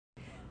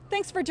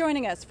Thanks for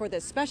joining us for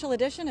this special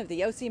edition of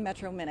the OC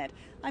Metro Minute.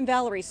 I'm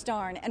Valerie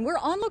Starn, and we're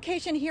on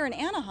location here in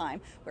Anaheim,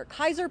 where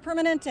Kaiser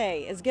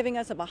Permanente is giving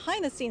us a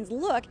behind-the-scenes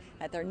look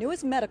at their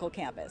newest medical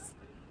campus.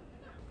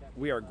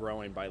 We are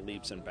growing by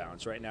leaps and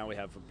bounds. Right now we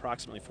have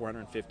approximately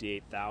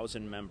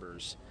 458,000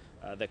 members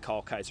that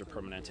call Kaiser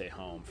Permanente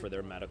home for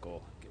their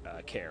medical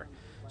care.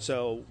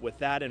 So with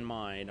that in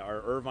mind,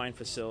 our Irvine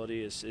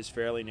facility is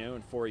fairly new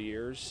and 4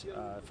 years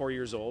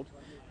old,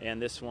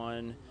 and this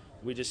one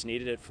we just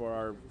needed it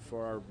for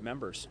our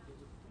members.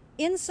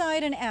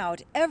 Inside and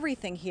out,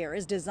 everything here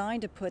is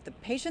designed to put the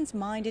patient's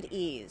mind at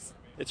ease.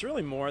 It's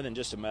really more than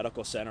just a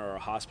medical center or a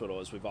hospital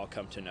as we've all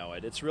come to know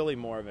it. It's really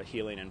more of a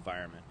healing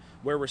environment.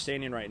 Where we're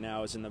standing right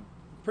now is in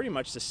pretty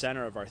much the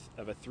center of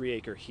a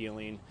 3-acre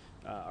healing,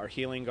 our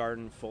healing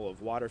garden full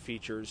of water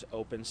features,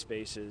 open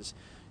spaces.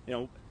 You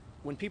know,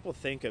 when people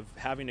think of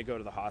having to go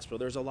to the hospital,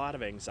 there's a lot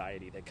of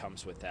anxiety that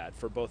comes with that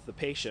for both the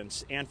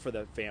patients and for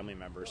the family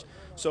members.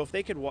 So if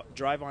they could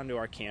drive onto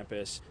our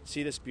campus,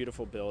 see this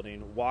beautiful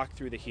building, walk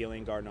through the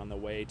healing garden on the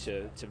way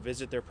to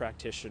visit their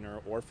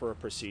practitioner or for a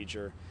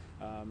procedure,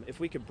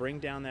 if we could bring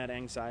down that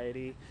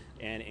anxiety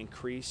and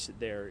increase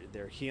their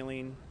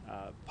healing,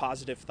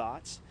 positive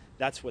thoughts,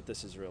 that's what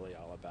this is really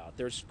all about.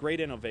 There's great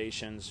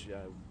innovations.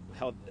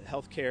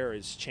 Healthcare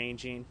is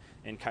changing,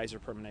 and Kaiser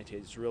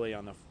Permanente is really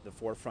on the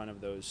forefront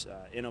of those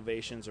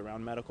innovations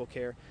around medical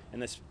care.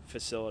 And this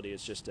facility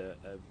is just a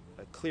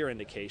clear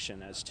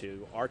indication as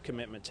to our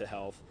commitment to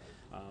health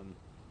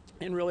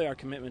and really our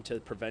commitment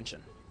to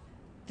prevention.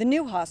 The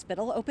new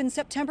hospital opens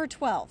September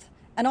 12th.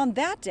 And on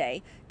that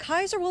day,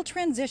 Kaiser will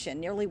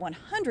transition nearly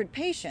 100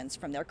 patients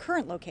from their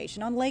current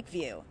location on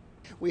Lakeview.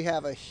 We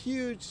have a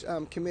huge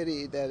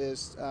committee that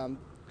is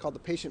called the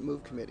Patient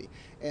Move Committee,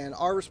 and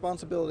our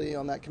responsibility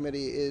on that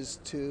committee is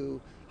to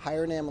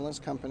hire an ambulance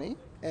company,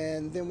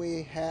 and then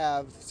we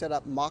have set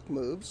up mock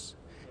moves.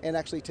 And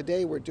actually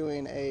today we're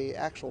doing an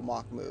actual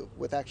mock move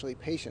with actually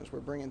patients. We're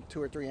bringing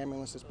 2 or 3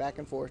 ambulances back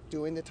and forth,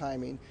 doing the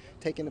timing,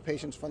 taking the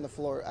patients from the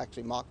floor,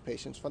 actually mock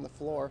patients from the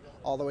floor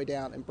all the way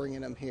down and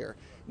bringing them here,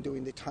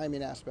 doing the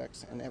timing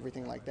aspects and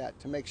everything like that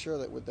to make sure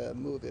that the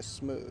move is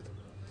smooth.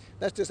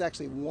 That's just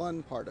actually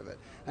one part of it.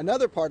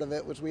 Another part of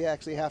it was we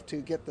actually have to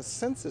get the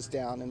census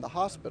down in the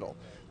hospital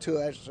to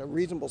a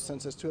reasonable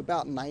census to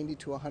about 90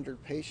 to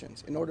 100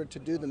 patients in order to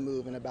do the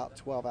move in about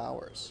 12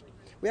 hours.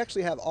 We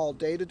actually have all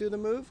day to do the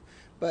move,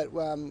 but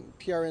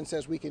PRN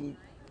says we can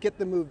get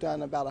the move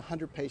done about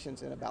 100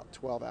 patients in about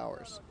 12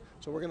 hours.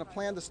 So we're going to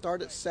plan to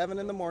start at 7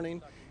 in the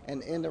morning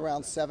and end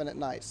around 7 at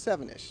night,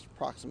 7-ish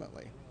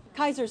approximately.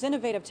 Kaiser's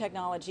innovative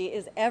technology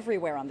is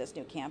everywhere on this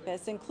new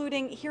campus,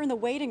 including here in the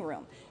waiting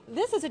room.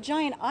 This is a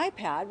giant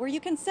iPad where you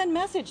can send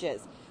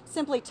messages.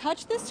 Simply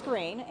touch the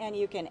screen and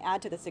you can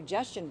add to the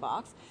suggestion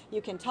box.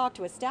 You can talk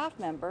to a staff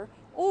member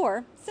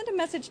or send a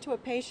message to a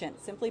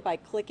patient simply by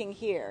clicking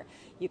here.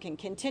 You can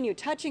continue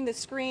touching the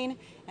screen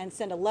and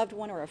send a loved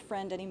one or a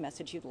friend any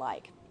message you'd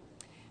like.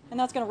 And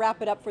that's going to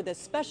wrap it up for this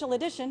special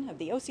edition of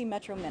the OC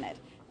Metro Minute.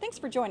 Thanks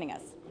for joining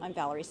us. I'm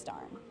Valerie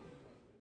Starn.